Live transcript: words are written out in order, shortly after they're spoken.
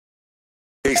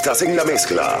Estás en la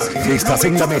mezcla. Estás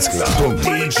en la mezcla con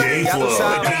DJ Flow.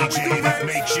 DJ that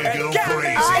makes you go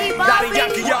crazy. Daddy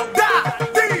Yankee, yo,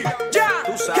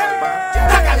 tú sabes,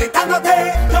 está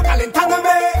calentándote, yo calentándome.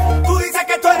 Tú dices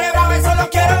que tú eres bravo, eso lo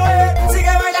quiero ver.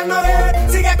 Sigue bailando,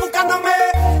 sigue buscándome.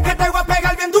 Que te voy a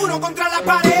pegar bien duro contra la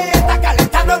pared. Está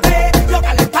calentándote, yo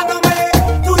calentándome.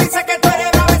 Tú dices que tú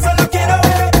eres bravo, eso lo quiero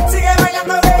ver. Sigue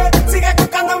bailando, sigue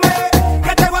buscándome.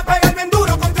 Que te voy a pegar bien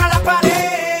duro contra la pared.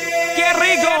 ¡Qué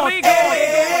rico!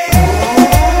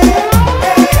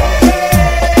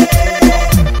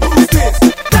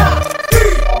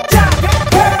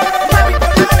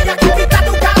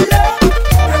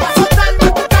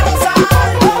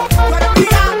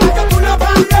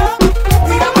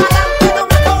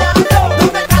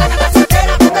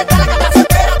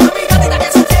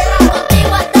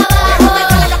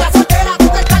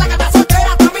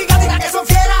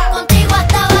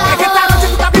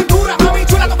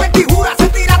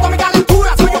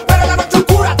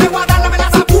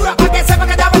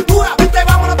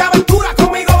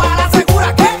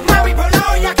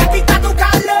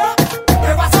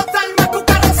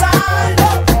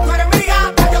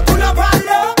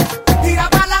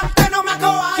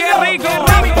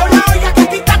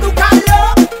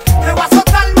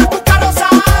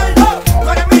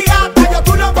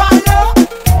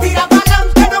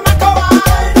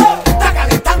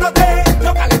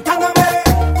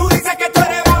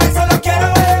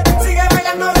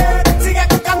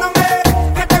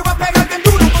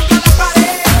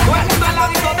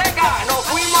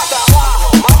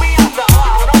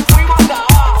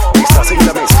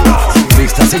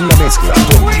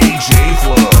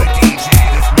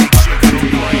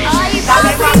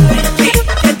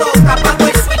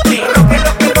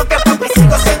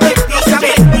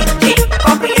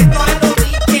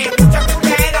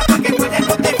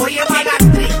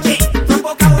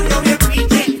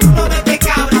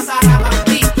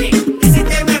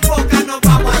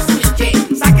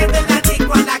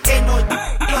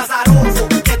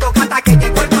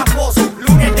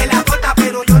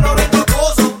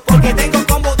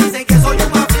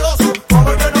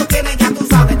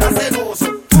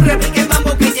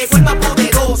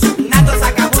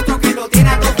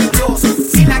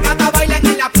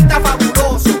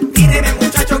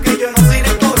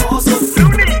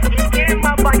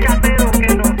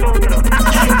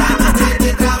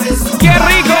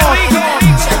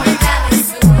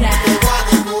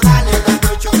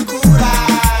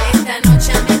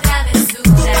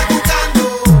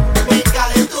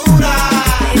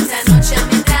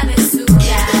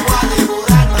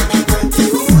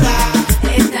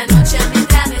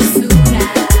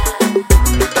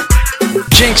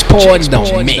 On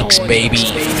the mix,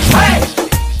 baby.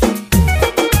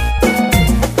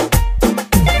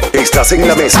 Estás en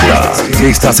la mezcla.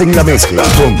 Estás en la mezcla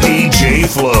con DJ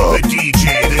Flow. The DJ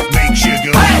that makes you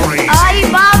go crazy. Ay,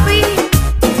 papi.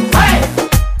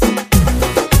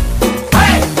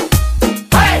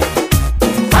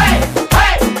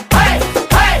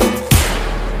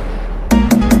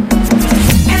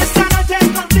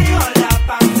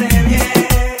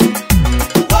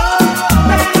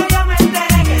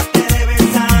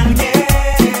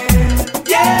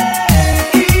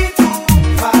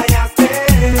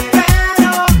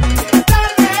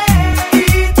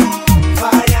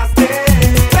 Fallaste,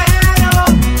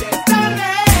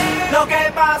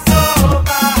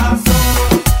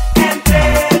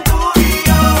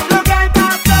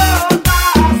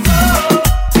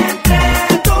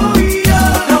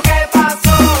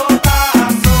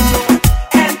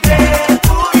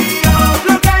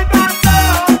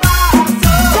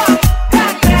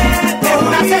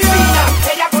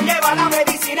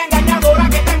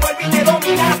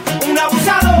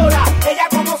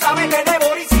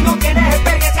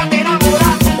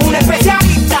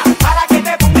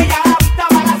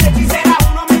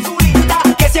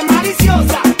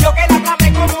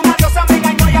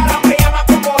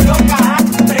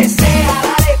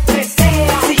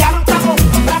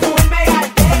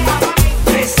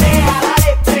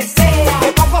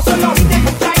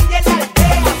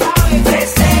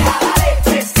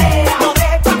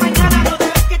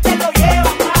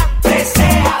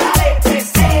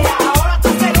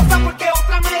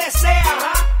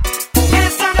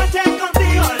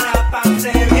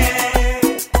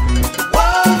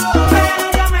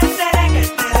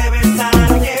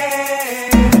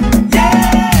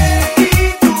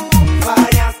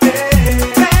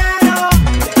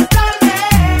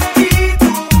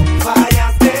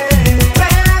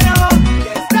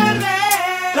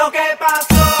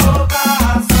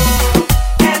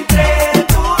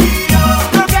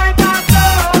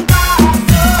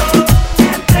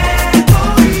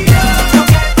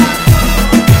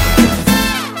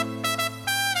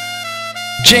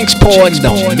 Jinx Pod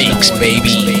the mix,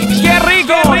 baby. ¡Qué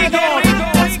rico!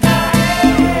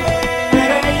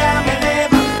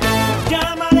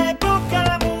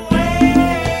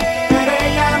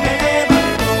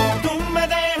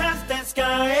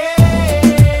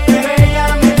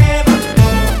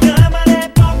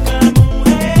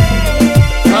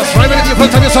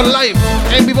 Travieso live,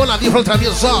 en vivo la dijo el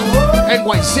Travieso, en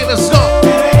NYC, let's go.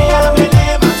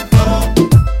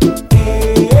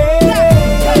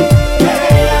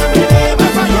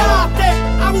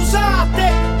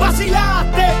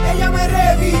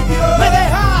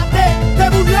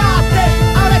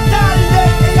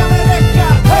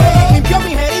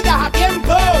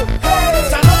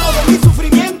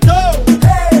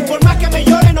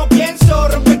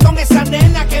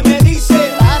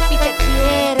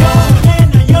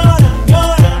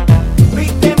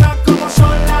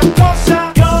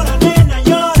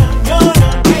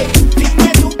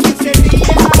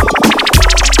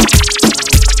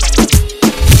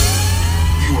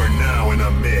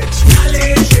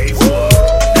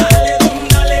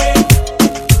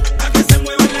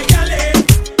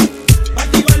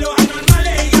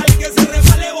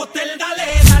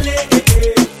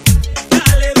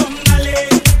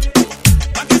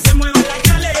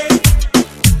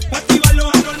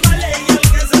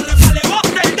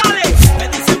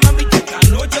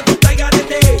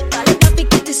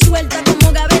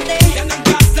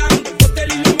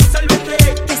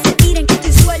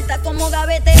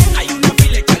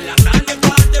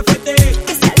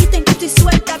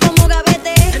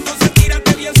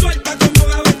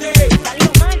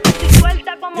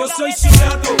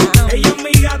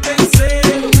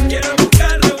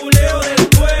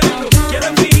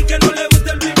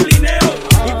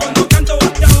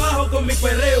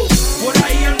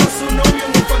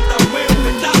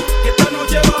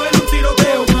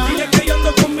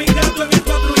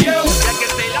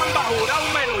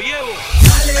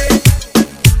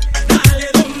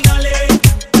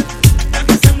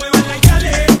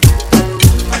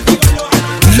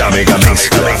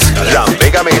 La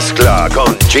mega mezcla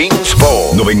con Jinx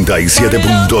Pod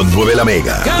 97.9 la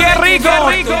mega. ¡Qué rico!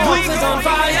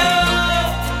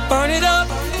 Burn it up,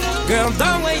 girl,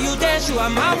 the way you dance, you are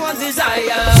my one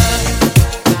desire.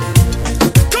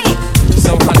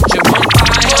 So hot you on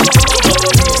fire,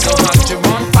 so hot you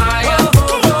on fire,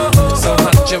 so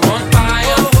hot you on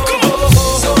fire,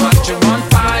 so hot you on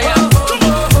fire,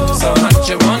 so hot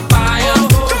you on fire,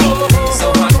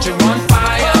 so hot you on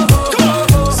fire,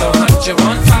 so hot you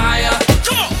on fire.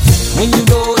 When you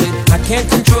roll it, I can't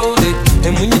control it,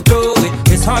 and when you throw it,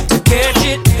 it's hard to catch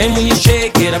it. And when you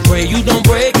shake it, I pray you don't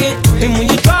break it. And when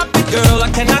you drop it, girl, I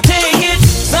cannot take it.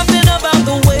 Something about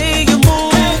the way you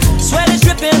move, sweat is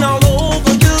dripping all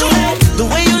over you. The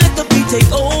way you let the beat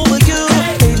take over you.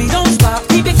 Baby, don't stop,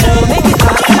 keep it going, make it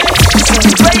hot.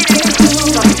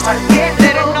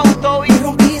 Me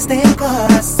rompiste el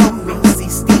corazón, me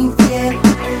hiciste infiel.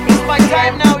 It's my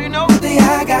time now, you know. Te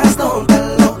hagas tonta,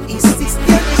 lo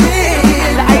hiciste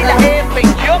ayer. La F,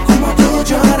 yo. Como tú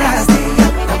lloraste, yo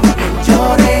también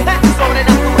lloré.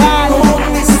 Sobrenatural. No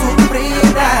te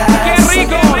sufrirás. ¡Qué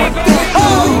rico!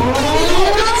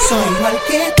 Soy igual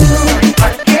que tú.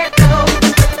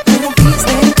 Me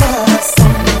rompiste el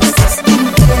corazón, me hiciste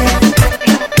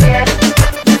infiel.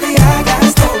 Te hagas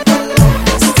tonta, lo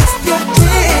hiciste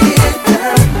ayer.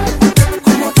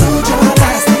 Como tú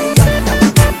lloraste, yo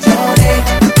también lloré.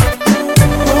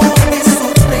 No te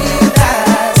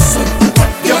sufrirás. Soy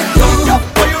igual que tú. Yo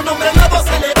soy un hombre nuevo,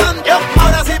 se levanta.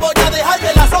 Ahora sí voy a dejar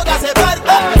que las hojas se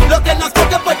partan. Lo que nos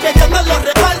toque pues que Dios nos lo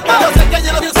reparta. Yo sé que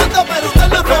yo lo vi usando, pero usted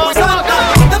no fue muy santa.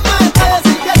 De más que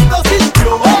decir que esto sintió.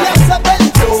 Ella se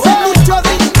perdió, sin mucho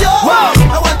rindió.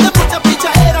 Aguanté mucha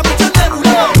pichadera, mucho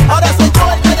neruleo. Ahora soy yo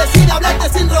el que decide hablarte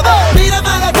sin rodeo. Mírame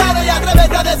a la cara y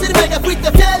atrévete a decirme que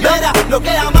fuiste fiel. Mira, lo que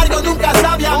es amargo nunca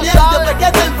sabe a miel. Después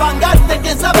que te enfangaste,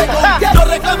 quién sabe con quién. No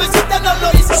reclames si usted no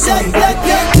lo hizo Soy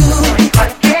bien.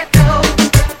 igual que tú.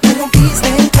 Me rompiste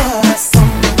el corazón,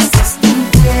 me hiciste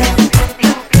infiel.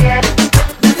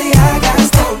 Te hagas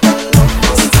tonta, lo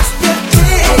hiciste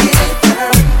ayer.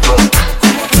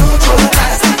 Como tú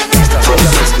lloraste,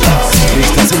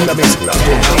 Estás en la mezcla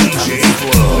con DJ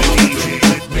Flow.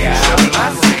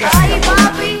 ¡Ay,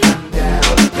 papi!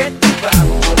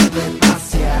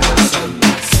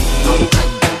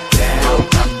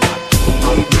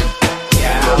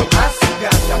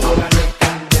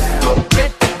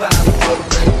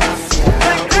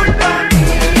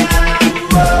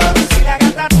 Si la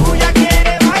gata tuya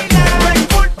quiere bailar, no es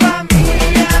culpa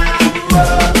mía.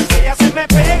 Si ella se me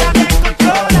pega, te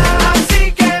controla.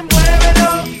 Así que muévelo,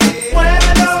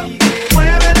 muévelo, muévelo.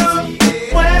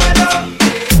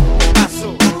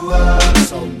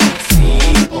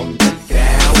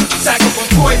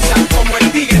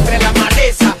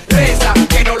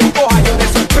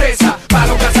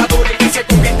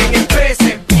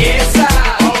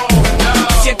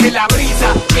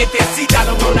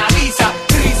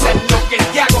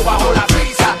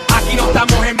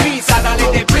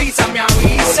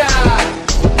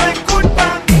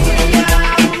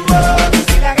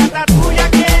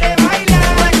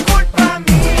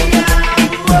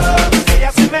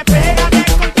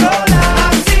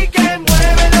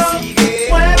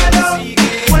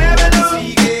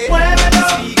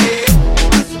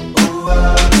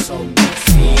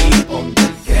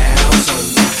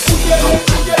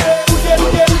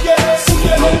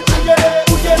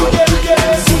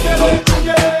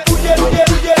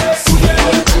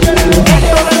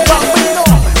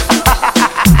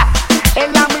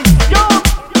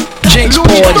 Lucho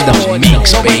on the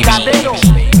mix, baby.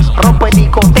 Rompe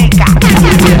discoteca.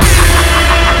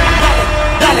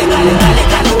 Dale,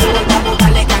 calor, vamos,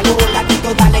 dale calor,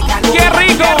 gatito, dale calor. ¡Qué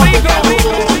rico!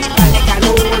 Dale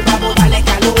calor, vamos, dale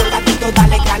calor, gatito,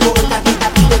 dale calor, gatita,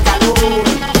 pide calor.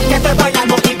 Que estoy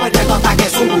bailando y perdiendo hasta que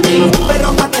sube.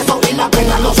 Pero rabioso y la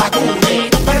perra lo sacude.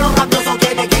 Pero rabioso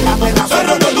quiere que la perra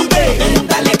solo no dude.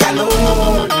 Dale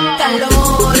calor.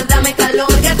 Calor, dame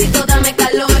calor, gatito, dame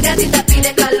calor, gatita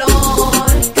pide calor.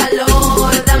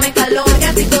 Calor, dame calor,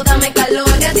 gatito, dame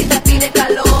calor, gatita pide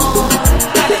calor.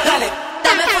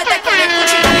 Dame fuerte con el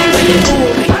cuchillo.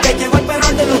 Que llegó el perro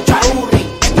de los chaurri.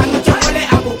 Esta noche huele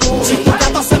a bucurri. Si tu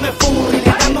gato se me furri,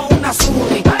 le damos una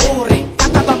surri. Urri,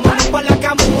 gata, vámonos por la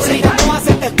camurri. Vamos a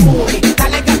hacerte curry.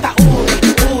 Dale gata,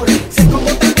 urri. Se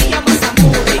como te pilla más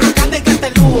amurri. Rocande que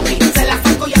te lurri. Se la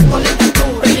saco y alcohol en el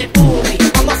turri.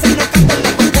 Vamos a hacerlo canto en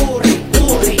la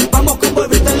concurri. Vamos con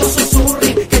volverte los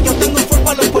susurri. Que yo tengo full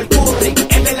para los porcurri.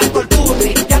 El del alcohol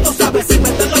turri. Ya tú sabes si me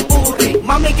te lo curry.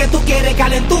 Mami, que tú quieres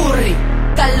calenturri.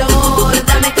 Calor,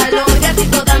 dame calor,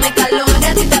 gatito, dame calor,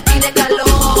 gatita pide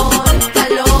calor.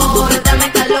 Calor,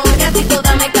 dame calor, gatito,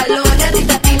 dame calor,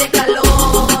 gatita pide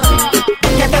calor.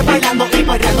 Que estés bailando y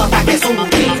perreando hasta que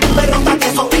sube. Pero hasta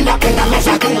que sube y la perra lo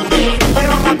sacude.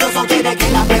 Pero rabioso quiere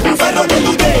que la perra solo le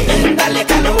dude. Dale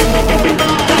calor,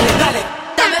 dale.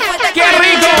 Dame fuerte ¡Qué con el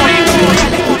rico!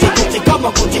 Dale cuchi, como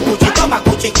cuchi, toma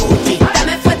cuchi.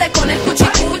 Dame fuerte con el cuchi.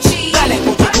 Dale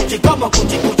cuchi, como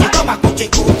cuchi, toma cuchi.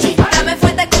 Dame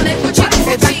fuerte con el cuchi.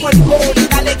 Se trajo el boli,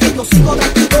 dale que yo sigo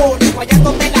tranquilón.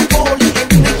 Guayándote la coli,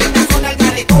 en una esquina zona el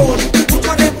garetón.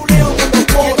 Mucho rebuleo con los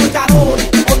poros, charones.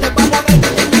 Donde vamos a ver que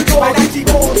tengo para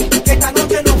chibori. Que esta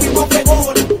noche nos fuimos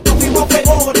pegores. Nos fuimos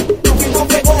pegores.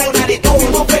 El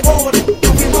garetón, nos fuimos pegores.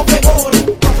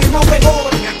 Me acuerdo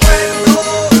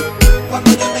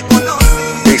cuando yo te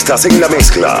conocí. Estás en la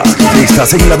mezcla.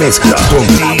 Estás en la mezcla con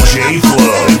DJ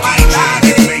Flow.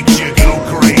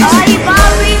 Ay,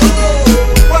 papi.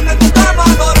 Cuando tú estabas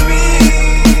a dormir,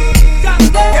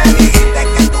 que dijiste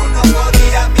que tú no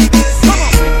podías vivir sin.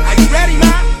 Are you ready,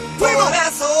 man? Por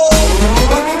eso,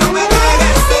 mami, no me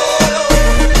dejes solo.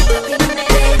 Papi, no me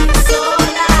dejes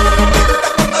sola.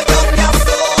 Cuando yo te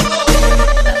asolo, Papi,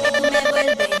 tú me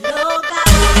vuelves loca.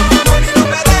 mami, no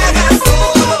me dejes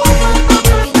solo.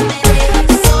 Papi, no me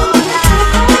dejes sola.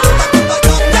 Cuando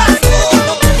yo te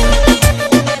asolo,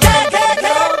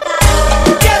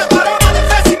 quiero corona de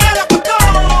fresa y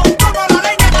melocotón. Como la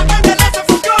leña que prende se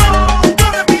fusión.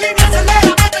 Corre mi línea,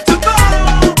 acelera, mete chocón.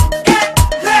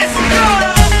 Let's go.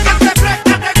 Que te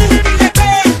fresca, te gusta y le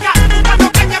pesca. Buscando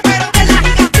caña pero de la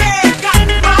gigantesca.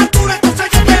 Más altura entonces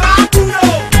yo te vacuno.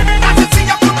 La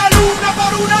sencilla ponme el uno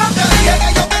por uno. Te dije que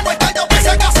yo tengo el tallo que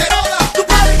se cacerola. Tu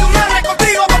padre y tu madre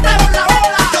contigo botaron la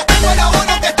bola. Yo tengo el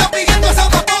abono que está pidiendo esa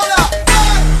amapola.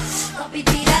 Papi,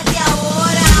 tírate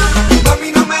ahora. Mami,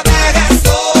 no me dejes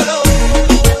solo.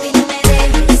 Papi, no me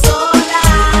dejes sola.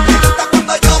 Hasta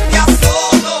cuando yo te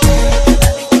asolo.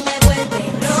 Papi, tú me vuelves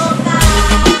loca.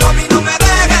 Mami, no me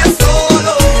dejes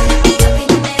solo. Papi,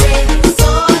 no me dejes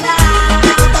sola.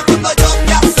 Hasta cuando yo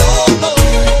te asolo.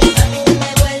 Papi, tú me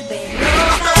vuelves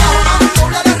loca. Mami,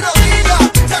 dobla de rodillas.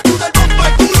 Sacude el bombo,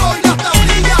 el culo y las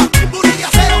tablillas. Burilla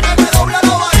cero que me dobla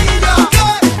la varilla.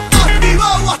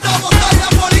 Activado hasta botar la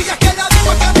polilla. Que la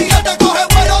digo que a mí te coge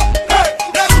vuelo.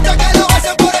 Le gusta que lo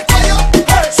besen por el cuello.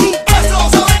 Su peso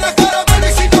saben a caramelo.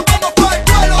 Y si nos vamos por el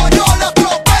vuelo, yo lo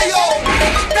atropello.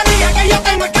 Te dije que yo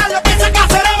tengo el caldo que se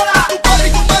cacerola. Tu padre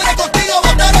y tu madre contigo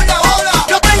botaron la bola.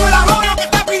 Yo tengo el abono que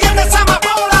está pidiendo esa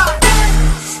amapola.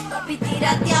 Papi,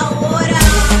 tírate ahora.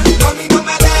 Mami, no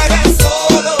me dejes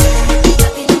solo.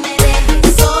 Papi, no me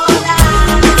dejes sola.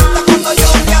 Hasta cuando yo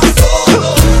te asolo.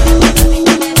 Papi,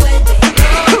 tú me vuelves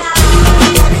loca.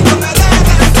 Mami, no me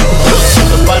dejes solo.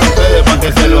 Esto es para ustedes, pa' que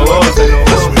se lo gocen.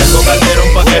 Tengo calderón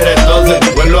pa' que retocen.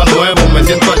 Vuelvo a nuevo, me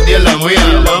siento al día en la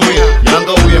mía, mami. Ya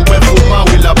ando bien perfumado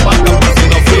y la paca por si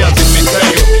no fía sin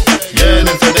misterio.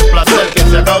 Llénense de placer, que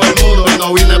se acaba el mundo y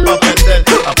no vine pa' perder.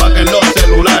 Apaguen los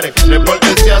celulares,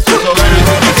 repórtense a sus hogares.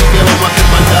 Así que vamos a hacer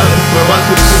maldades, muevan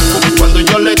su pum. Cuando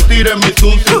yo les tire mi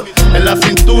tuntum, en la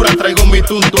cintura traigo mi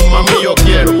tuntum. Mami, yo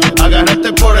quiero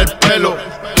agarrarte por el pelo,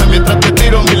 que mientras te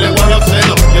tiro mi lengua a los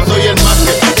senos. Yo soy el más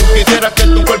que tú quisieras que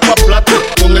tu cuerpo aplaste.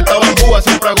 Con esta bambúa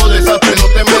siempre hago desastre, no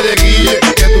te me desguille,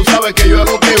 que tú sabes que yo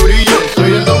hago que brille.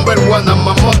 Soy el number one,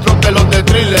 más monstruo que los de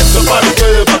Thriller. Esto es para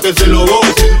ustedes, pa' que se lo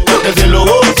gocen, pa' que se lo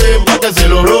gocen, pa' que se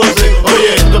lo rocen.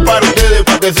 Oye, esto es para ustedes,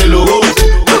 pa' que se lo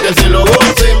gocen, pa' que se lo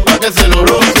gocen, pa' que se lo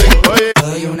rocen. Oye.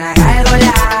 Soy una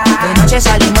gárgola, de noche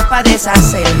salimos pa'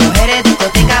 deshacer. Mujeres,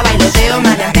 discoteca, bailoteo,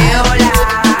 maleanteo, la.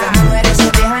 Las mujeres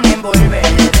se dejan envolver.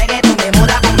 El reggaetón de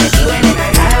moda convertido en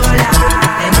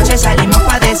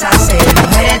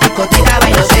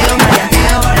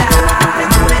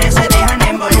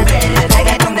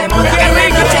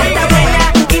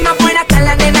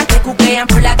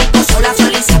la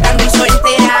solicitan y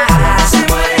soltera. Se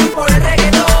mueren por el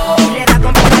reggaetón y le da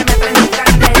con que me prenden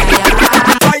candela.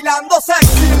 Bailando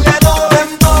sexy le doy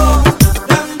dembow,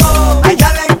 dembow. A ella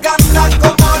le encanta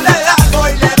como le hago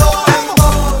y le doy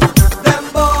dembow,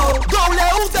 dembow.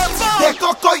 W dembow. De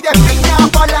coco y de piña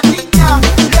pa' la niña,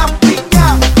 la piña,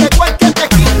 de cualquier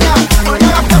tequila. No le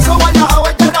hagas caso a la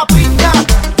joven de la piña.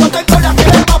 Yo tengo la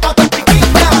crema pa' tu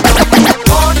piquiña.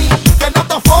 Funny, que no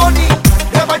te funny,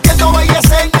 repartiendo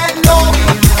belleza en el lobby.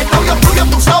 El novio tuyo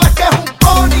tú sabes que es un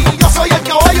pony. Yo soy el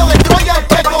caballo de Troya, el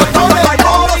que controla el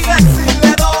Bailando body. sexy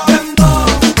le doy dembow,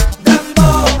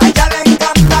 dembow. A ella le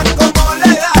encanta como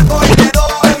le hago y le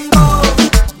doy dembow,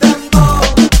 dembow.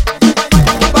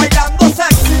 Bailando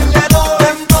sexy le doy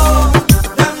dembow,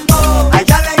 dembow. A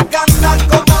ella le encanta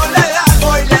como le hago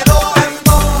y le doy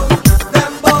dembow,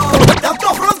 dembow. Tanto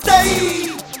fronte y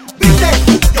viste,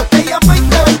 yo te llamé y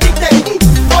te vendiste.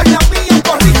 Por la mía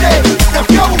corriste, te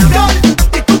fui a buscar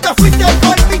y tú te fuiste.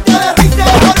 Por mí te derriste,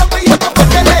 ahora me llamo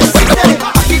porque le hiciste.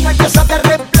 Aquí no hay que ser de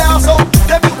reemplazo,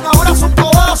 deme un abrazo, un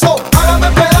codazo, hágame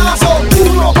pedazo,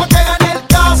 uno pa' que gane el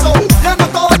caso. Ya no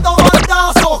estoy dando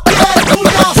bandazos, ¿qué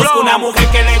tuyazo? Una mujer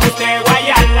que le guste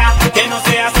guayarla, que no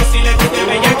sea así, si le guste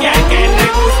bellaquear, que le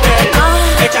guste.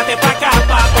 Échate pa' acá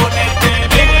pa' ponerte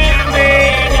bien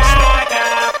bellaca.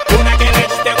 Una que le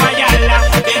guste guayarla,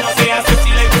 que no sea así, si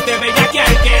le guste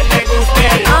bellaquear, que le guste.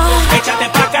 Échate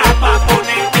pa' acá pa'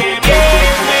 ponerte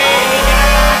bien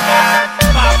bellaca.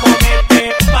 Pa' ponerte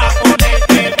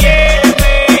bien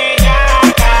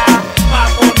bellaca.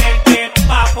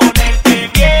 Pa' ponerte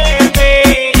bien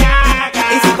bellaca.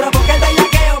 Y si provoca el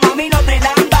bellaqueo, mami, no te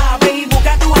lamba. Ve y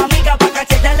busca a tu amiga pa'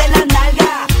 cachetarle las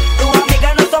nalgas. Tus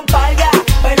amigas no son palgas,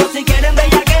 pero si quieren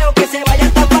bellaqueo, que se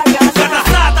vayan tan La pagas.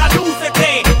 casada,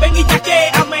 lúcete, ven y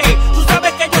yaquéame. Tú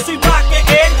sabes que yo soy más que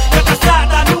él. La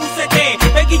casada, lúcete,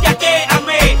 ven y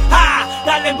yaquéame.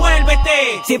 Dale,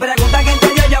 envuélvete. Si preguntan quién te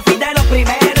dio, yo fui de los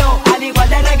primeros. Al igual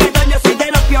de reggaetón, yo soy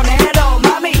de los pioneros.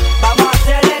 Mami, vamos a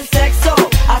hacer el sexo,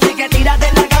 así que tírate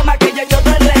en la cama que yo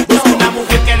te resto. Una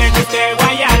mujer que le guste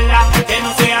guayarla, que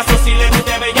no sea así, si le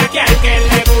guste bellaquear, que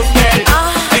le guste.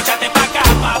 Échate pa' acá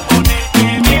pa' ponerte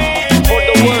bien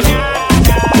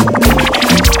bellaca.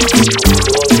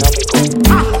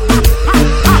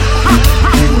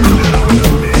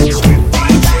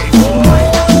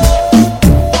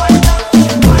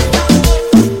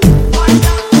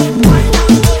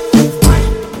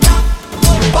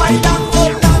 Bailando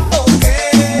tanto que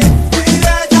y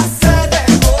ella se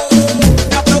dejó.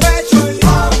 Me aprovecho y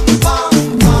pam, pam,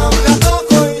 pam. La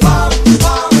toco y pam,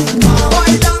 pam, pam.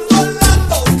 Bailando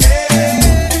tanto que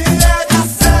y ella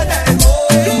se dejó.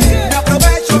 Me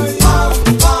aprovecho y pam,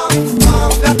 pam,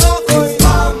 pam. La toco y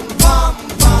pam, pam,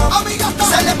 pam. Amiga,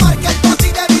 se le marca el toti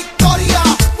de victoria.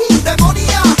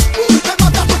 Demonía, te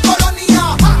mata tu colonia.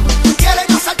 Quieren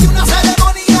hacerte una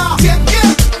ceremonia. ¿Quién?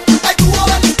 El dúo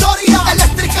de la historia.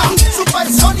 Eléctrica,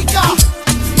 supersónica.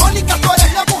 Mónica, tú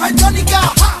eres la mujer tónica.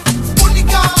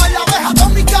 Única, la abeja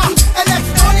atómica.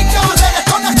 Electrónica,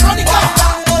 reggaetón electrónica.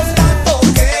 Bailando tanto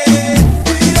que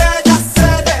y ella se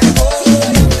dejó.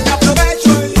 Me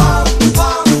aprovecho y pam,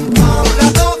 pam, pam. La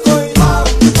toco y pam,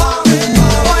 pam,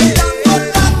 pam. Bailando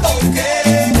tanto que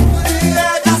y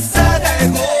ella se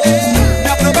dejó. Me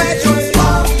aprovecho y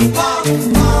pam, pam,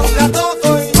 pam. La toco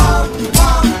y pam,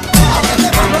 pam,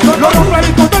 pam. Lo rompe la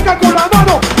discoteca con la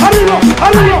mano. Arriba,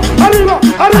 arriba, arriba,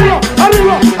 arriba,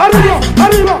 arriba, arriba,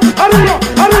 arriba, arriba,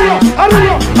 arriba, arriba,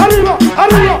 arriba, arriba,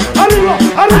 arriba,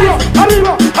 arriba,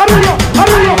 arriba, arriba,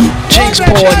 arriba. Jinx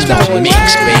Boys the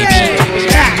mix, baby.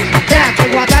 Que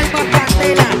guardar más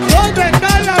candela. ¿Dónde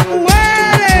están las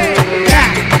mujeres?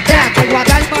 Que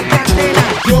guardar más candela.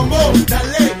 Yomo,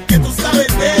 dale, que tú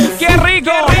sabes de eso. ¡Qué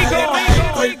rico!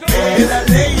 Es la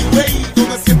ley, güey,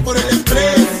 como 100 por el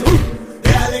expreso.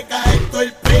 Déjale caer todo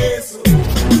el peso,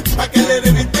 pa' que le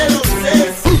reviente los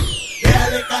sesos.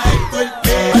 Déjale caer todo el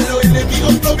peso, a los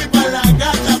enemigos propi pa' la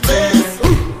gata beso.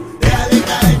 Déjale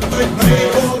caer todo el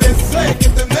peso, por eso es que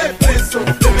te me preso.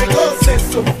 Te me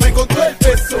goceso, me con todo el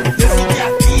peso. De eso te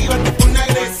activa, te pone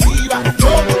agresiva.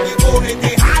 Loco te coge, te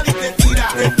jala y te tira.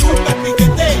 Te tumba el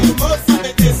piquete y no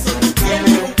sabes de eso. Tú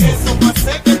tienes un queso, pa'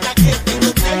 hacer que la gente no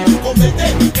tenga un comete.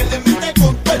 Que le mete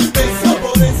con todo el peso,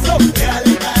 por eso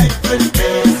déjale caer todo el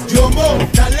peso. Yomo,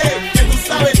 dale, que tú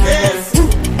sabes de eso.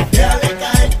 Déjale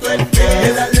caer todo el peso.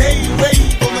 Es la ley, güey,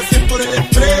 como 100 por el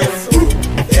expreso.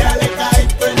 Déjale caer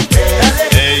todo el peso.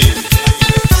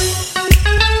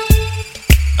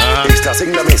 Estás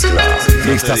en la mezcla.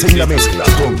 Estás en la mezcla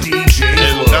con DJ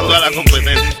Educando a la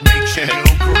competencia.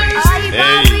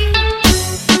 Ey,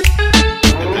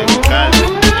 el de vocal,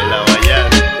 el abayar.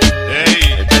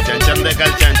 Ey, el chanchan de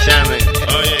calchanchanes.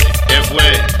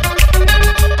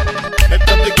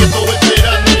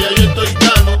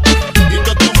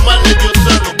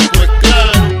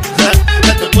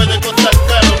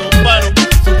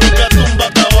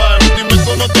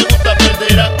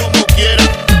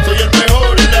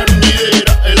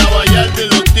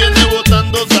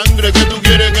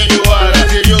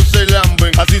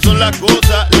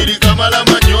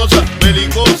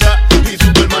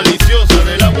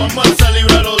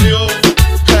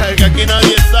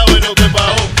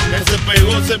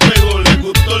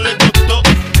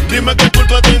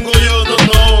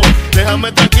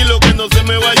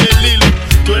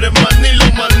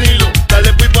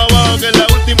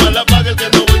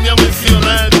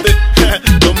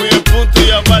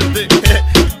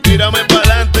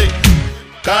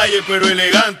 calle pero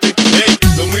elegante. Ey,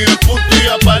 lo mío es punto y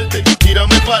aparte,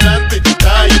 tírame pa'lante.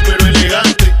 Calle pero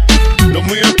elegante. Lo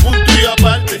mío es punto y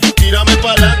aparte, tírame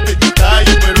pa'lante.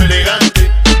 Calle pero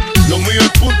elegante. Lo mío es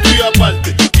punto y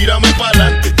aparte, tírame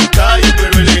pa'lante. Calle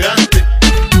pero elegante.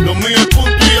 Lo mío es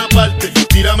punto y aparte,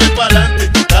 tírame pa'lante.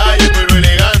 Calle pero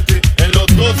elegante. En los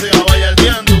 12 a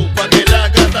vallardeando, pa' que la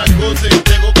gata goce.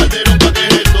 Tengo calderón pa' que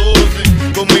retose.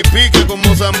 Con mi pique, con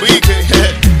Mozambique.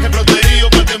 He protegido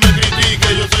pa' que me critique.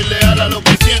 Yo soy leal a lo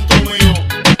que siento mío.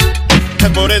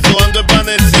 Por eso ando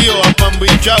esvanecido,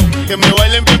 apambichao. Que me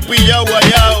bailen bien pillao,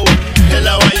 guayao. En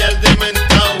la vallar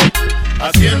dementao.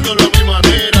 Haciéndolo a mi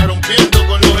manera, rompiendo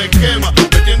con los esquemas.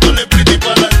 Metiéndole pretty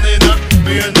pa' las nenas.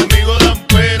 Mis enemigos dan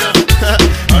pena.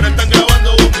 Ahora están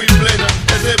grabando bomba y plena.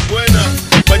 Esa es buena.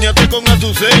 Báñate con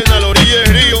Azucena, a la orilla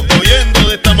del río, oyendo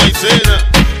de esta maicena.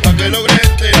 Pa' que logres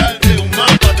enterarte, un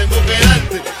mapa tengo que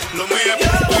darte. Lo mío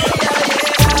es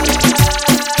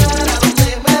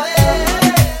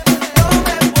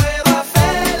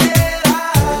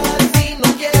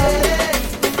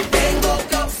Tengo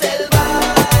que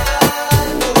observar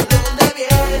por donde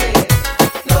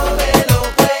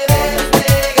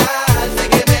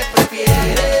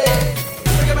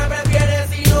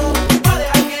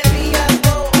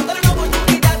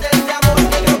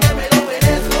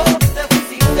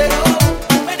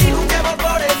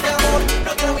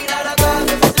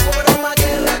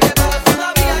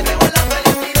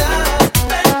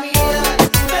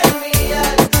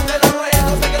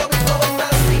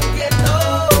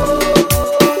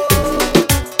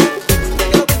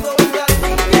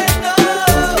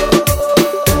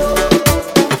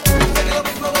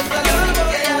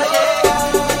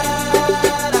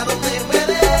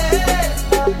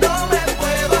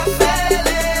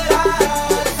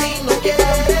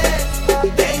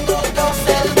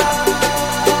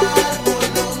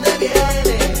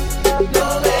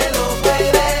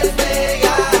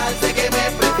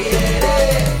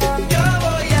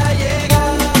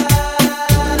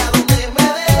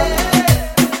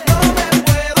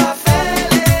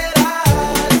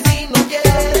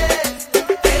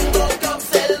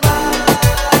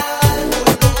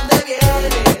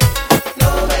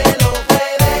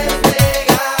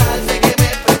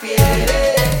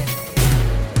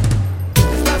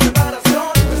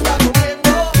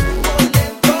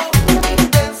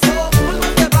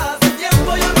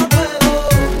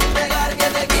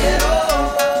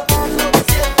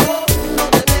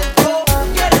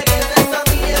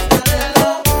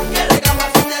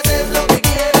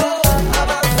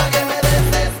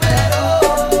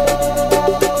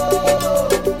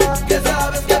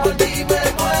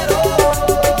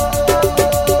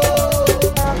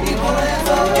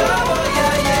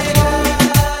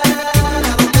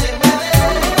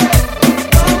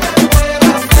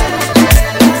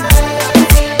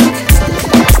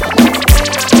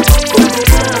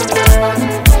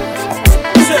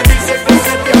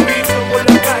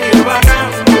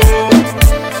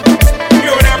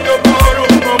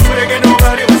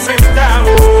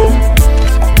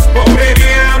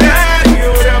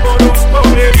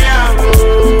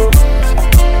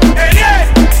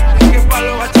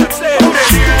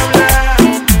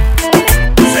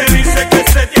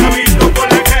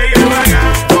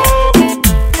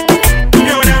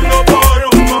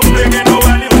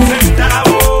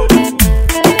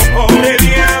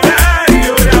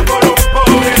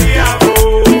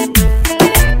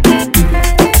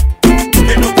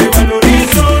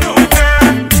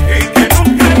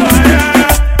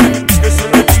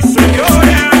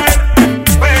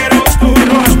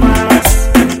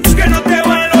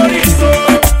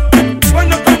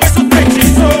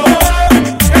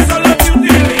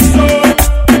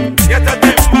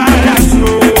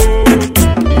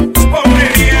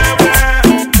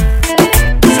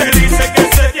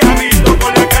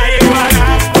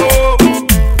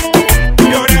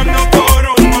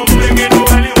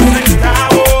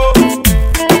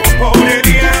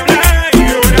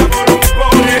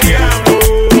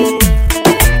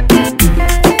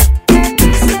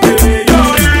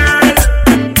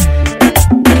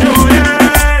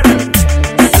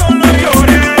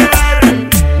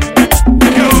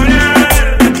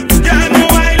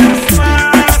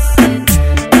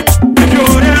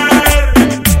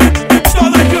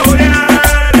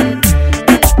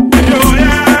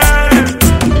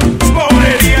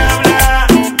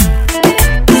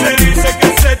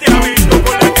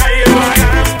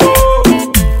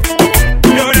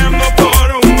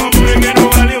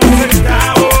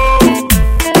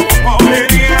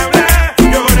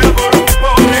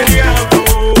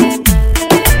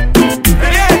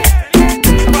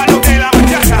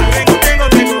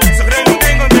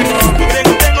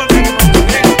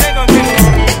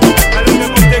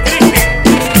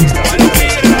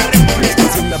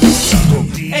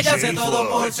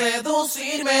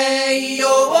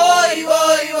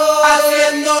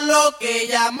lo que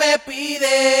ella me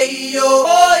pide y yo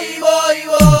voy,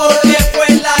 porque fue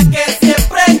la que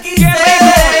siempre quise.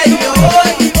 Yo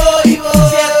voy, si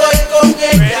estoy con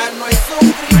ella no es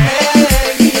un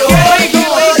crimen. Y yo voy,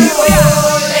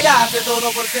 ella hace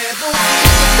todo por seducir.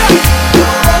 Yo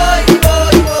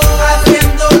voy,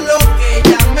 haciendo lo que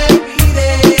ella me pide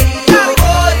y yo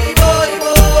voy,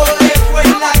 porque fue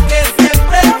la que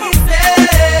siempre quise.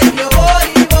 Yo voy,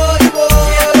 si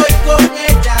estoy con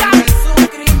ella no es un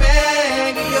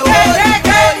crimen. Y yo voy,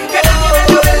 que nadie me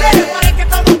lo vele, para que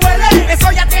todo huele. Eso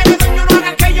ya tiene dueño, no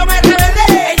hagan que yo me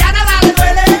revele. Ella nada le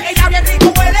duele, ella bien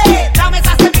rico huele. Dame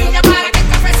esa semilla para que el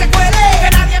café se cuele. Que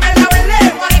nadie me la vele,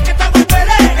 para que todo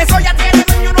huele. Eso ya tiene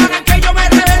dueño, no hagan que yo me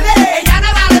revele. Ella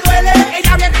nada le duele,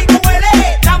 ella bien rico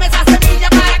huele. Dame esa semilla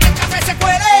para que el café se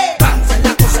cuele. Vamos en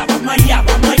la cosa, vamos allá,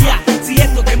 vamos allá. Si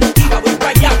esto te motiva, voy para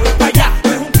allá, voy para allá.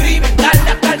 No es un crimen,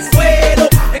 darle hasta el suelo.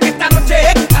 Es que esta noche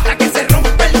es hasta que se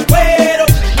rompe el cuero.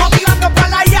 Motivando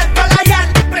para allá,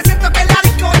 presiento que la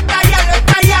disco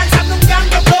estallar,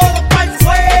 sandungueando todo para el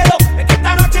suelo. Es que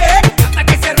esta noche es hasta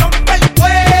que se rompe el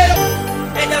cuero.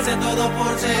 Ella hace todo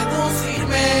por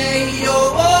seducirme y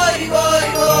yo voy,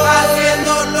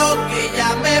 haciendo lo que ella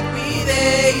me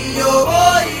pide y yo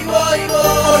voy,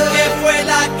 porque fue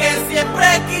la que siempre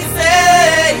quise.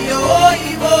 Y yo voy,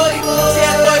 si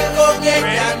estoy con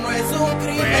ella no es un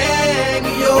crimen. Y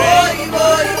yo voy,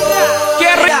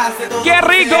 ella hace todo ¡Qué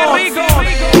rico! por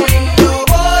seducirme. Y yo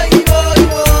voy,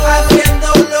 haciendo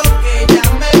lo que ella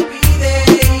me pide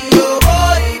y yo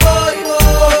voy,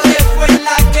 porque fue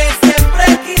la que siempre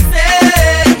quise.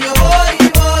 Yo voy,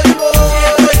 si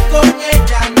estoy con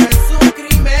ella no es un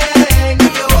crimen. Y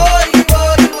yo voy,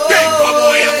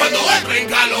 Como ella cuando entra en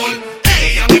calor,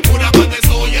 ella me cura cuando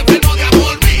soy enfermo de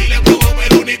amor. Mil embrujo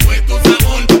pero único es tu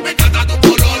sabor. Me encanta tu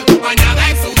color, bañada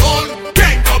en sudor.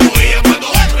 Bien como ella cuando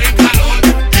entra en calor,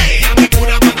 ella me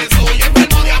cura cuando soy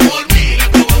enfermo de amor. Mil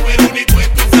embrujo pero único es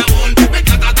tu sabor. Me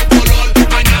encanta tu color,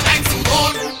 bañada en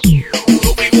sudor. Tu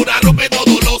figura rompe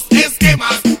todos los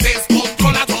esquemas,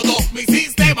 descontrola todo mi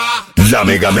sistema. La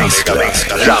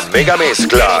mega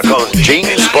mezcla con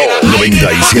James Bond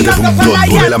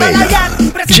 97.9 la mega.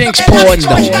 Jinx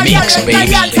Bond Mix,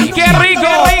 baby. ¡Qué rico!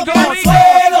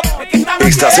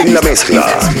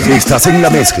 Estás en la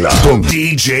mezcla con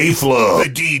DJ Flow. The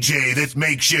DJ that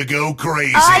makes you go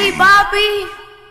crazy. Ay, papi.